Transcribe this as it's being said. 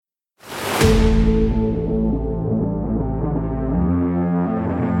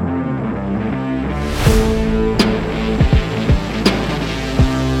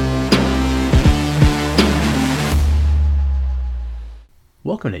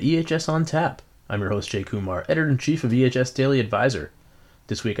welcome to EHS On Tap. I'm your host Jay Kumar, Editor-in-Chief of EHS Daily Advisor.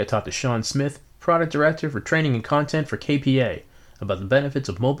 This week I talked to Shawn Smith, Product Director for Training and Content for KPA, about the benefits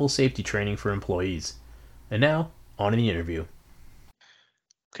of mobile safety training for employees. And now, on to the interview.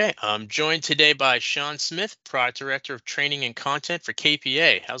 Okay, I'm joined today by Shawn Smith, Product Director of Training and Content for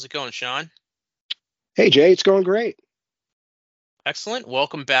KPA. How's it going, Shawn? Hey, Jay, it's going great. Excellent.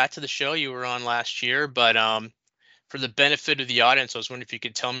 Welcome back to the show. You were on last year, but for the benefit of the audience, I was wondering if you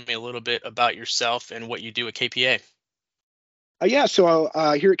could tell me a little bit about yourself and what you do at KPA. So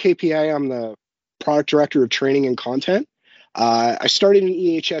here at KPA, I'm the Product Director of Training and Content. I started in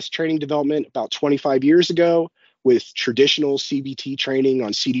EHS training development about 25 years ago with traditional CBT training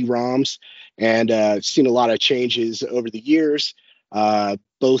on CD-ROMs, and seen a lot of changes over the years,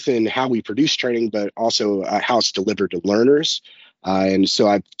 both in how we produce training, but also how it's delivered to learners. And so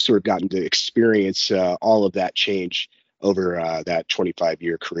I've sort of gotten to experience all of that change over that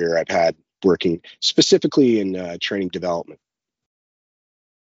 25-year career I've had working specifically in training development.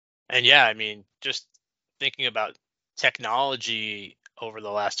 And yeah, I mean, just thinking about technology over the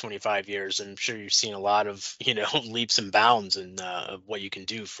last 25 years, I'm sure you've seen a lot of, leaps and bounds in what you can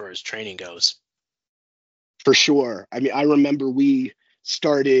do for as training goes. For sure. I mean, I remember we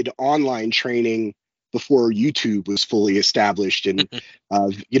started online training before YouTube was fully established, and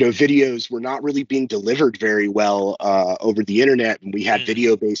videos were not really being delivered very well over the internet, and we had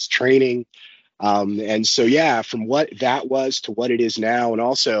video-based training. And so, yeah, from what that was to what it is now, and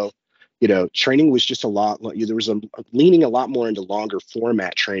also, training was just a lot. There was leaning a lot more into longer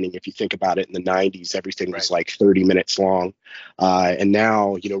format training. If you think about it, in the 90s, everything was like 30 minutes long. And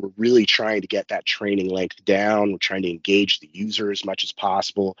now, we're really trying to get that training length down. We're trying to engage the user as much as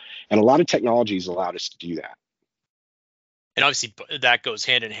possible. And a lot of technologies allowed us to do that. And obviously that goes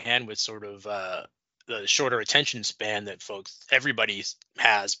hand in hand with sort of the shorter attention span that everybody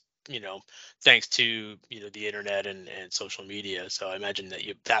has, thanks to the internet and social media. So I imagine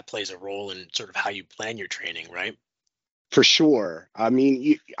that plays a role in sort of how you plan your training, right? For sure. I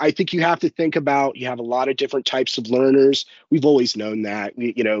mean, I think you have to think about, you have a lot of different types of learners. We've always known that,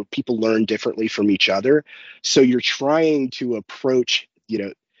 people learn differently from each other. So you're trying to approach,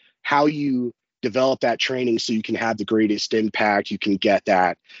 how you develop that training so you can have the greatest impact. You can get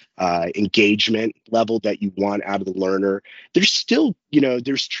that engagement level that you want out of the learner. There's still,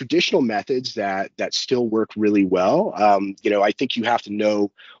 there's traditional methods that still work really well. I think you have to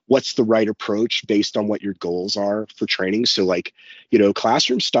know what's the right approach based on what your goals are for training. So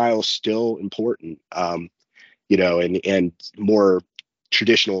classroom style is still important, and more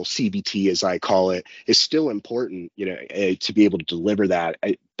traditional CBT, as I call it, is still important, to be able to deliver that.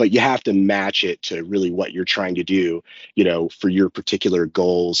 But you have to match it to really what you're trying to do, for your particular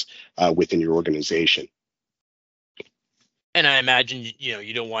goals within your organization. And I imagine,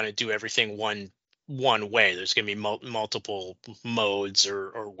 you don't want to do everything one way. There's going to be multiple modes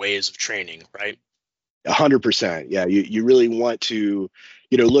or ways of training, right? 100%. Yeah, you really want to,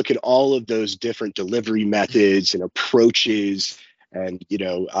 look at all of those different delivery methods and approaches, and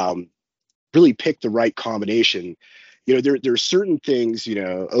really pick the right combination. There are certain things,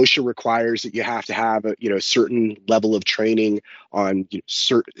 OSHA requires that you have to have a certain level of training on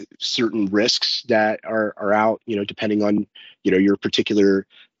certain risks that are out, depending on your particular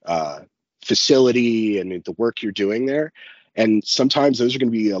facility and the work you're doing there. And sometimes those are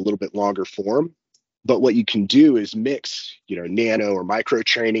going to be a little bit longer form. But what you can do is mix, nano or micro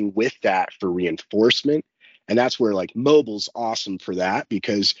training with that for reinforcement. And that's where mobile's awesome for that,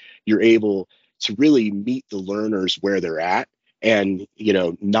 because you're able to really meet the learners where they're at, and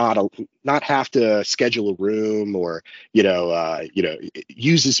not have to schedule a room or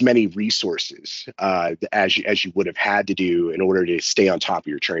use as many resources as you would have had to do in order to stay on top of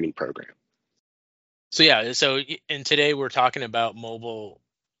your training program. So yeah, and today we're talking about mobile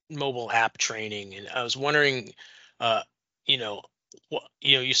app training, and I was wondering,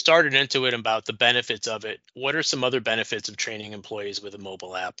 you started into it about the benefits of it. What are some other benefits of training employees with a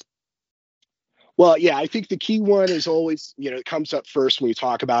mobile app? Well, yeah, I think the key one is always, it comes up first when we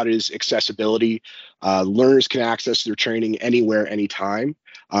talk about it, is accessibility. Learners can access their training anywhere, anytime.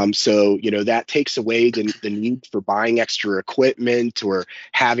 So that takes away the need for buying extra equipment or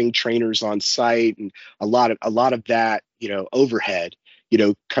having trainers on site, and a lot of that, overhead,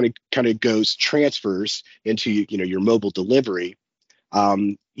 kind of transfers into, your mobile delivery.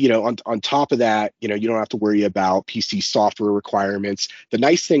 On top of that, you don't have to worry about PC software requirements. The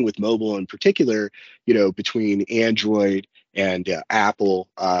nice thing with mobile in particular, between Android and Apple,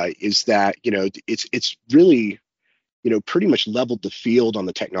 is that, it's really pretty much leveled the field on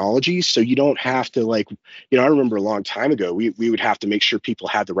the technology. So you don't have to I remember a long time ago, we would have to make sure people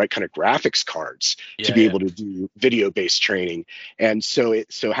had the right kind of graphics cards to be able to do video-based training. And so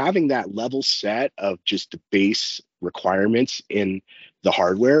having that level set of just the base requirements in the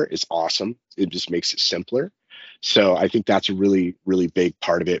hardware is awesome. It just makes it simpler. So I think that's a really, really big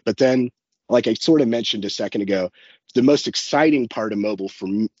part of it. But then, like I sort of mentioned a second ago, the most exciting part of mobile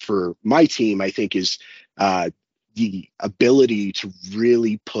for my team, I think, is the ability to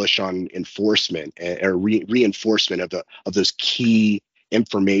really push on enforcement or reinforcement of those key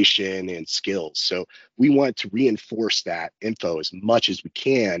information and skills. So we want to reinforce that info as much as we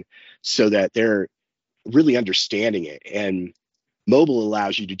can so that they're really understanding it. And mobile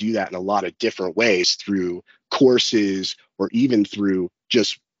allows you to do that in a lot of different ways through courses or even through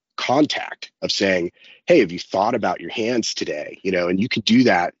just contact of saying, hey, have you thought about your hands today? And you can do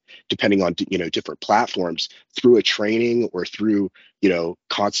that depending on different platforms through a training or through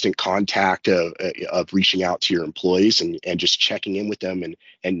constant contact of reaching out to your employees and just checking in with them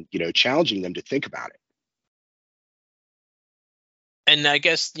and challenging them to think about it. And I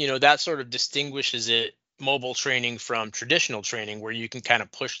guess that sort of distinguishes it, mobile training, from traditional training, where you can kind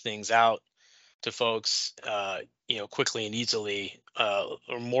of push things out to folks quickly and easily,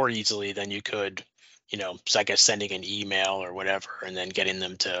 or more easily than you could so I guess sending an email or whatever, and then getting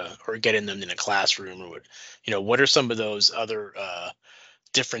them in a classroom, or what are some of those other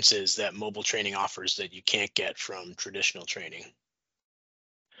differences that mobile training offers that you can't get from traditional training?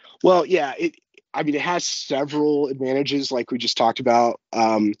 Well, yeah, it has several advantages like we just talked about.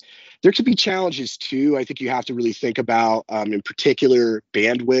 There could be challenges too. I think you have to really think about, in particular,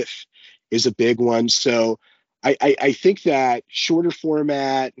 bandwidth is a big one. So I think that shorter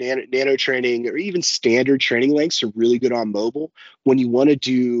format, nano training, or even standard training lengths are really good on mobile when you want to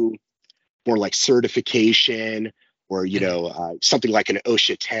do more like certification or, something like an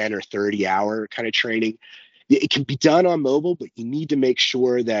OSHA 10 or 30 hour kind of training. It can be done on mobile, but you need to make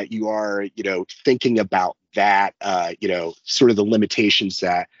sure that you are, thinking about that, sort of the limitations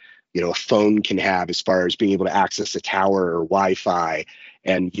that, a phone can have as far as being able to access a tower or Wi-Fi,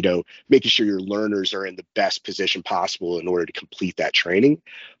 and, making sure your learners are in the best position possible in order to complete that training.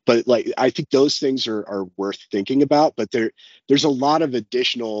 But I think those things are worth thinking about, but there's a lot of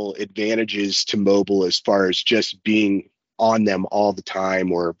additional advantages to mobile as far as just being on them all the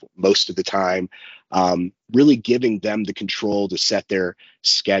time or most of the time. Really giving them the control to set their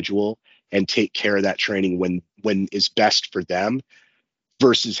schedule and take care of that training when is best for them,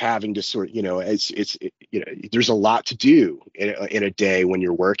 versus having to sort there's a lot to do in a day when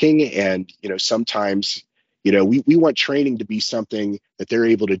you're working. And, sometimes, we want training to be something that they're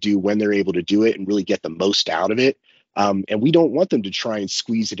able to do when they're able to do it and really get the most out of it. And we don't want them to try and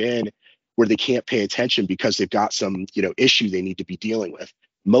squeeze it in where they can't pay attention because they've got some, issue they need to be dealing with.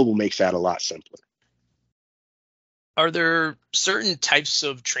 Mobile makes that a lot simpler. Are there certain types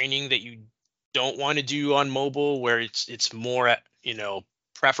of training that you don't want to do on mobile, where it's more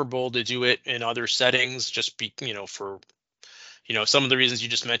preferable to do it in other settings, just for some of the reasons you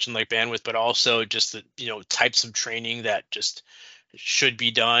just mentioned, like bandwidth, but also just the types of training that just should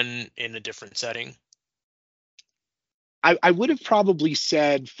be done in a different setting? I would have probably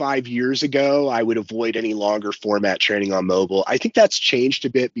said 5 years ago I would avoid any longer format training on mobile. I think that's changed a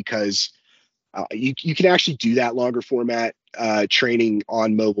bit because you can actually do that longer format training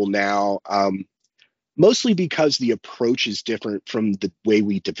on mobile now, mostly because the approach is different from the way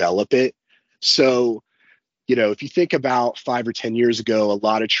we develop it. So, if you think about 5 or 10 years ago, a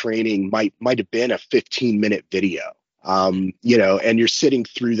lot of training might have been a 15-minute video, and you're sitting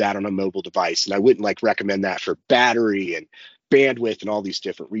through that on a mobile device. And I wouldn't recommend that for battery and bandwidth and all these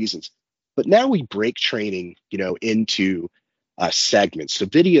different reasons. But now we break training, into segments. So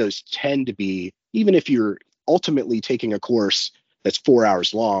videos tend to be, even if you're ultimately taking a course that's 4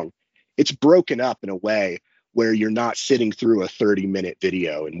 hours long, it's broken up in a way where you're not sitting through a 30-minute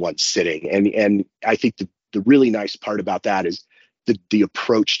video in one sitting. And I think the really nice part about that is the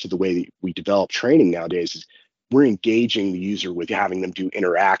approach to the way that we develop training nowadays is we're engaging the user with having them do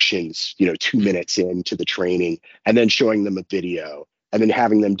interactions, 2 minutes into the training, and then showing them a video, and then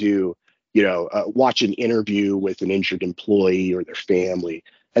having them do, watch an interview with an injured employee or their family.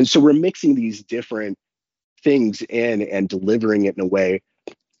 And so we're mixing these different things in and delivering it in a way,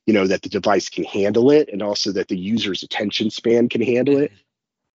 that the device can handle it, and also that the user's attention span can handle it.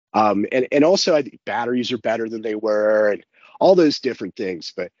 And also I think batteries are better than they were, and all those different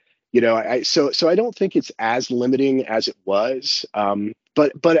things. But so I don't think it's as limiting as it was.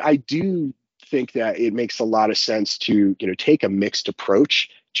 But I do think that it makes a lot of sense to take a mixed approach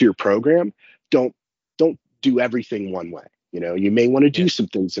to your program. Don't do everything one way. You may want to do some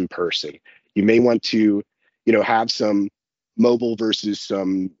things in person. You may want to, have some mobile versus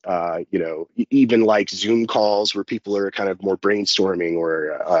some, even like Zoom calls where people are kind of more brainstorming,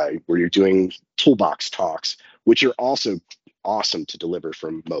 or where you're doing toolbox talks, which are also awesome to deliver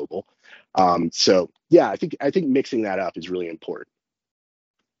from mobile. So yeah, I think mixing that up is really important.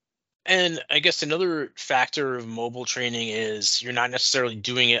 And I guess another factor of mobile training is you're not necessarily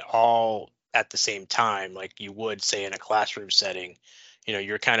doing it all at the same time, like you would say in a classroom setting.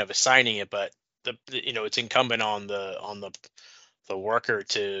 You're kind of assigning it, but it's incumbent on the worker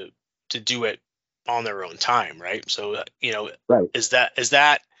to do it on their own time, right? So Right. is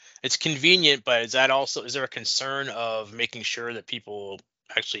that it's convenient, but is there a concern of making sure that people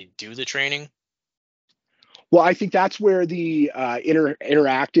actually do the training? Well, I think that's where the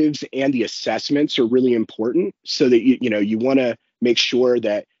interactives and the assessments are really important, so that you want to make sure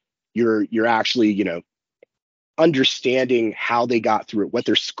that you're actually understanding how they got through it, what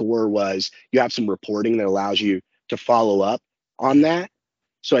their score was. You have some reporting that allows you to follow up on Mhm. that.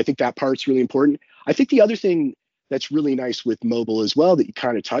 So I think that part's really important. I think the other thing that's really nice with mobile as well that you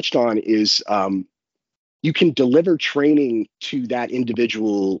kind of touched on is, you can deliver training to that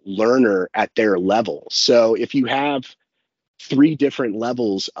individual learner at their level. So if you have 3 different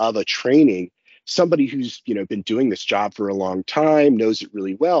levels of a training, somebody who's been doing this job for a long time, knows it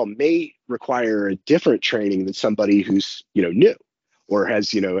really well, may require a different training than somebody who's new or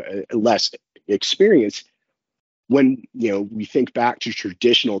has less experience. When we think back to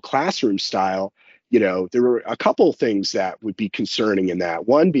traditional classroom style, there were a couple of things that would be concerning in that.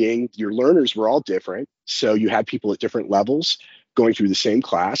 One being your learners were all different, so you had people at different levels going through the same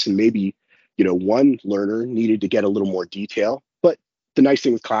class, and maybe one learner needed to get a little more detail. But the nice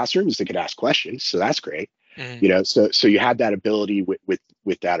thing with classroom is they could ask questions, so that's great. Mhm. So you had that ability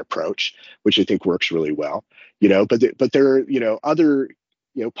with that approach, which I think works really well. But there are other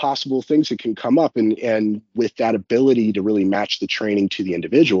possible things that can come up, and with that ability to really match the training to the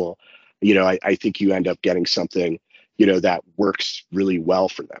individual, I think you end up getting something that works really well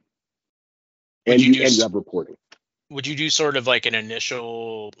for them, Would and you do you have reporting. would you do sort of like an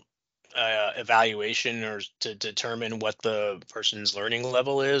initial evaluation or to determine what the person's learning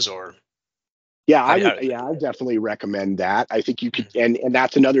level is, or Yeah, how, how I definitely recommend that. I think you could, Mhm. and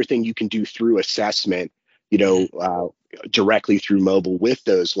that's another thing you can do through assessment, Mhm. directly through mobile with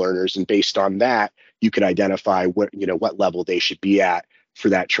those learners, and based on that, you could identify what level they should be at for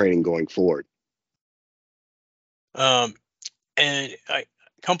that training going forward. um, and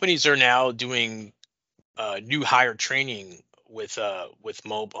companies are now doing new hire training with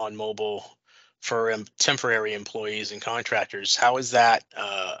on mobile for temporary employees and contractors. How is that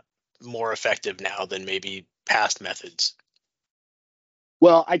more effective now than maybe past methods?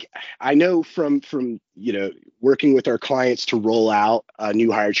 Well, I know from working with our clients to roll out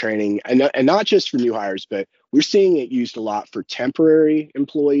new hire training, and not just for new hires, but we're seeing it used a lot for temporary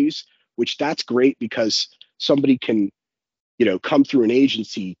employees, which that's great because somebody can come through an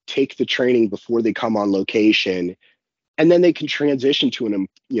agency, take the training before they come on location, and then they can transition to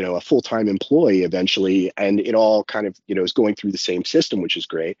a full-time employee eventually, and it all kind of is going through the same system, which is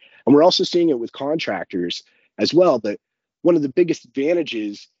great. And we're also seeing it with contractors as well. But one of the biggest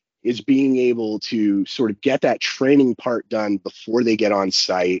advantages is being able to sort of get that training part done before they get on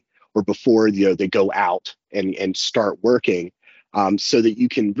site, or before they go out and start working, so that you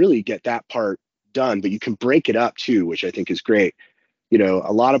can really get that part done, but you can break it up too, which I think is great. A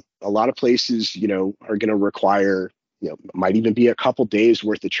lot of places are going to require, might even be a couple days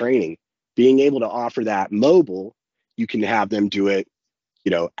worth of training. Being able to offer that mobile, you can have them do it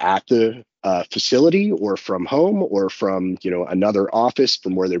at the facility, or from home, or from another office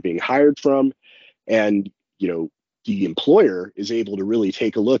from where they're being hired from. And the employer is able to really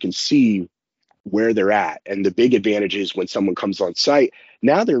take a look and see where they're at. And the big advantage is when someone comes on site,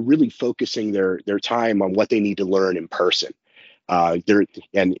 now they're really focusing their time on what they need to learn in person. There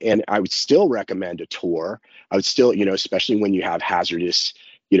and I would still recommend a tour. I would still, especially when you have hazardous,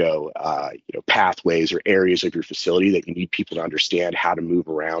 pathways or areas of your facility that you need people to understand how to move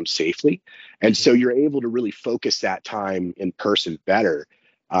around safely. And Mhm. so you're able to really focus that time in person better.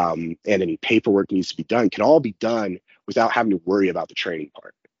 And any paperwork needs to be done can all be done without having to worry about the training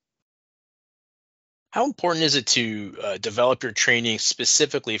part. How important is it to develop your training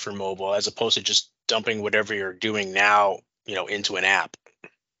specifically for mobile as opposed to just dumping whatever you're doing now, into an app?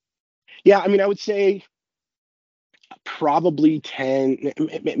 Yeah, I mean, I would say probably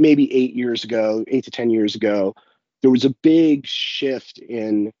maybe 8 years ago, 8 to 10 years ago, there was a big shift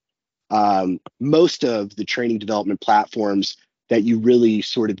in most of the training development platforms that you really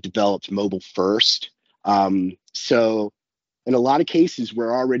sort of developed mobile first. So in a lot of cases, we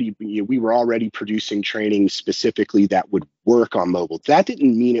were already producing training specifically that would work on mobile. That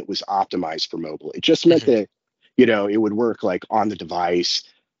didn't mean it was optimized for mobile. It just meant Mhm. that, it would work like on the device.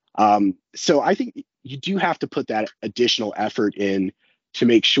 So I think you do have to put that additional effort in to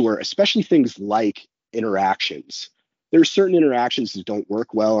make sure, especially things like interactions. There are certain interactions that don't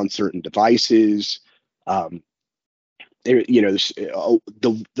work well on certain devices. Um,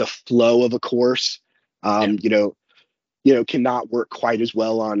 the flow of a course, Yeah. um, you know, cannot work quite as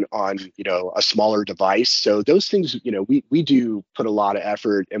well on a smaller device. So those things, we do put a lot of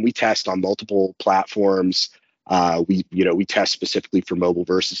effort, and we test on multiple platforms. We test specifically for mobile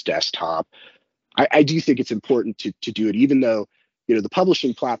versus desktop. I do think it's important to do it, even though the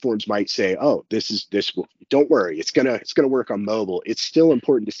publishing platforms might say, "Oh, this will, don't worry, it's gonna work on mobile." It's still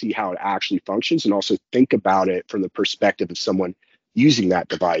important to see how it actually functions, and also think about it from the perspective of someone using that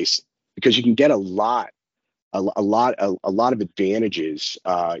device, because you can get a lot of advantages,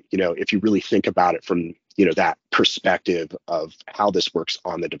 if you really think about it from that perspective of how this works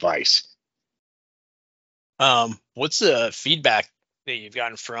on the device. What's the feedback that you've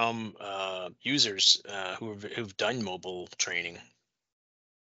gotten from users who've done mobile training?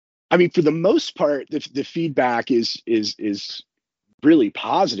 I mean, for the most part, the feedback is really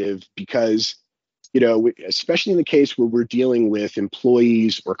positive, because especially in the case where we're dealing with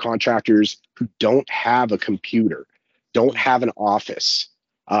employees or contractors who don't have a computer, don't Mm. have an office,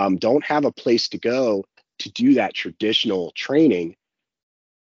 don't have a place to go to do that traditional training.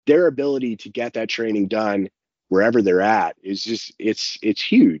 Their ability to get that training done wherever they're at is just it's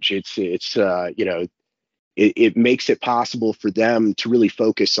huge. It makes it possible for them to really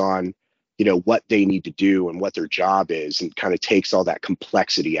focus on what they need to do and what their job is, and kind of takes all that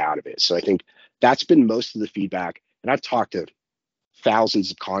complexity out of it. So I think that's been most of the feedback. And I've talked to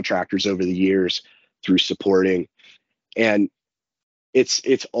thousands of contractors over the years through supporting, and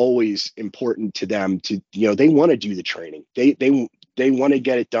it's always important to them to, they want to do the training. They want to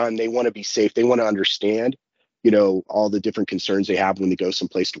get it done. They want to be safe. They want to understand all the different concerns they have when they go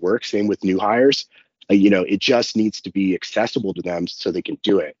someplace to work. Same with new hires. It just needs to be accessible to them so they can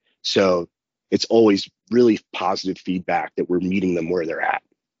do it. So it's always really positive feedback that we're meeting them where they're at.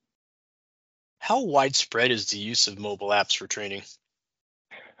 How widespread is the use of mobile apps for training?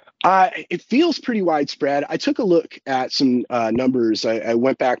 It feels pretty widespread. I took a look at some numbers. I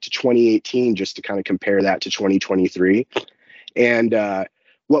went back to 2018 just to kind of compare that to 2023. And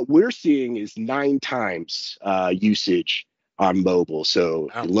what we're seeing is 9 times usage on mobile. So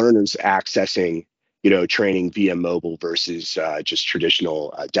Wow. learners accessing, training via mobile versus just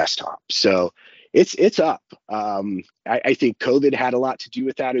traditional desktop. So it's up. I think COVID had a lot to do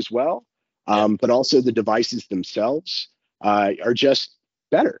with that as well. Yeah. But also the devices themselves are just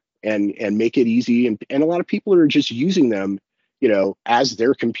better, and make it easy. And a lot of people are just using them, as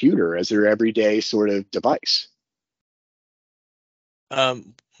their computer, as their everyday sort of device.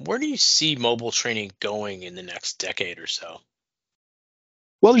 Where do you see mobile training going in the next decade or so?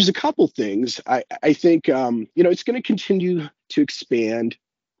 Well, there's a couple things. I think it's going to continue to expand,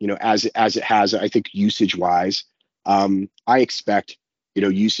 as it has. I think usage wise, I expect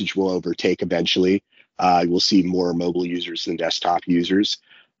usage will overtake eventually. We'll see more mobile users than desktop users.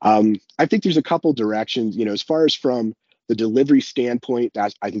 I think there's a couple directions. As far as from the delivery standpoint,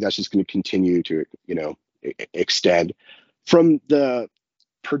 I think that's just going to continue to extend. From the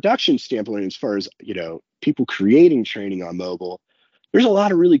production standpoint, as far as people creating training on mobile, there's a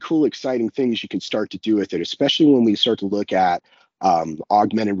lot of really cool, exciting things you can start to do with it, especially when we start to look at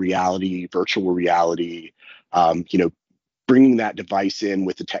augmented reality, virtual reality, bringing that device in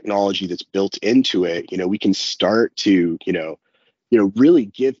with the technology that's built into it. We can start to really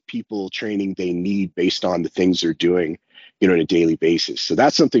give people training they need based on the things they're doing on a daily basis. So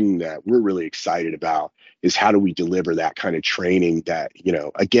that's something that we're really excited about, is how do we deliver that kind of training that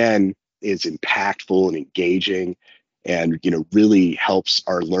again is impactful and engaging, and really helps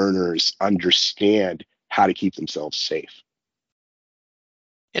our learners understand how to keep themselves safe.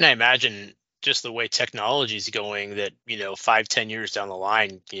 And I imagine just the way technology is going, that 5, 10 years down the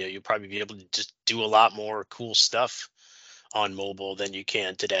line, you'll probably be able to just do a lot more cool stuff on mobile than you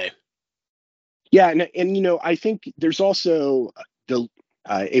can today. Yeah, and I think there's also the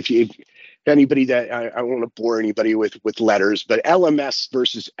if anybody, that I don't want to bore anybody with letters, but LMS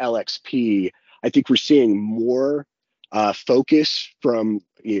versus LXP, I think we're seeing more focus from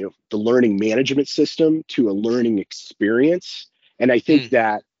the learning management system to a learning experience. And I think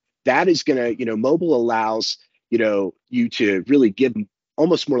Mm. that is going to, mobile allows you to really give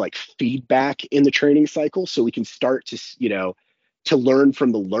almost more like feedback in the training cycle, so we can start to to learn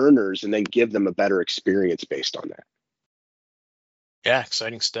from the learners and then give them a better experience based on that. Yeah,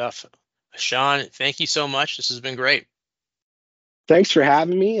 exciting stuff. Shawn, thank you so much. This has been great. Thanks for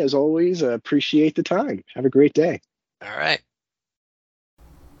having me. As always, appreciate the time. Have a great day. All right.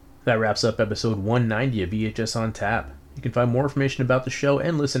 That wraps up episode 190 of EHS On Tap. You can find more information about the show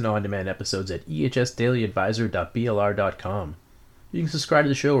and listen to on-demand episodes at ehsdailyadvisor.blr.com. You can subscribe to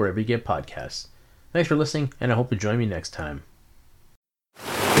the show wherever you get podcasts. Thanks for listening, and I hope you join me next time.